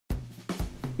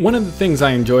One of the things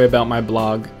I enjoy about my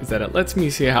blog is that it lets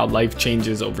me see how life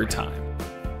changes over time.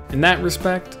 In that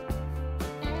respect,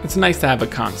 it's nice to have a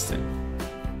constant.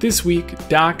 This week,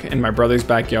 Doc and my brother's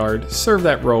backyard serve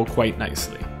that role quite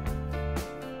nicely.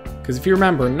 Because if you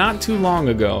remember, not too long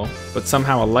ago, but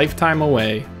somehow a lifetime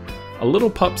away, a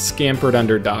little pup scampered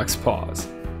under Doc's paws.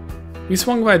 We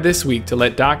swung by this week to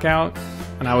let Doc out,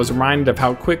 and I was reminded of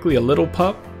how quickly a little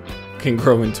pup can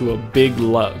grow into a big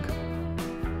lug.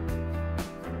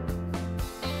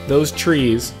 Those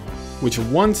trees, which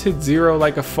once hid Zero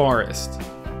like a forest,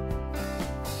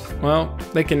 well,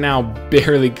 they can now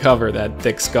barely cover that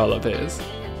thick skull of his.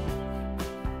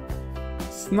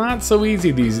 It's not so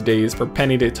easy these days for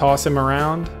Penny to toss him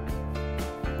around,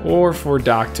 or for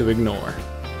Doc to ignore.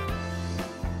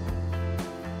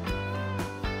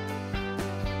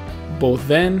 Both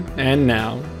then and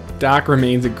now, Doc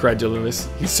remains incredulous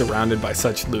he's surrounded by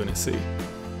such lunacy.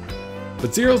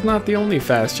 But Zero's not the only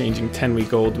fast-changing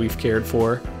 10-week-old we've cared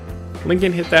for.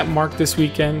 Lincoln hit that mark this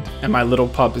weekend, and my little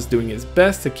pup is doing his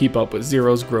best to keep up with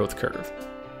Zero's growth curve.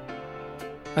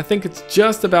 I think it's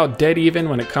just about dead even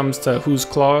when it comes to whose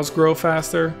claws grow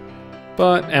faster,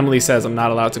 but Emily says I'm not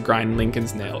allowed to grind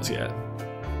Lincoln's nails yet.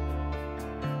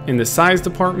 In the size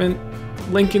department,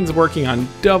 Lincoln's working on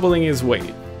doubling his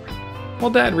weight, while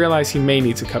Dad realized he may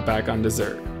need to cut back on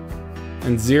dessert.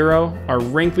 And Zero, our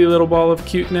wrinkly little ball of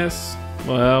cuteness,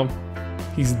 well,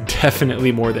 he's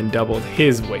definitely more than doubled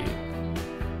his weight.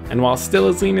 And while still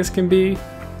as lean as can be,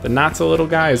 the not-so-little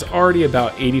guy is already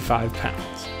about 85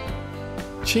 pounds.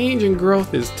 Change and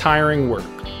growth is tiring work,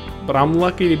 but I'm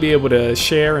lucky to be able to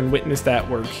share and witness that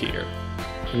work here.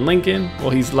 And Lincoln,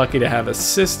 well, he's lucky to have a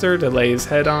sister to lay his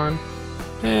head on,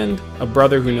 and a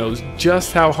brother who knows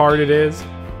just how hard it is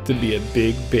to be a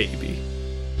big baby.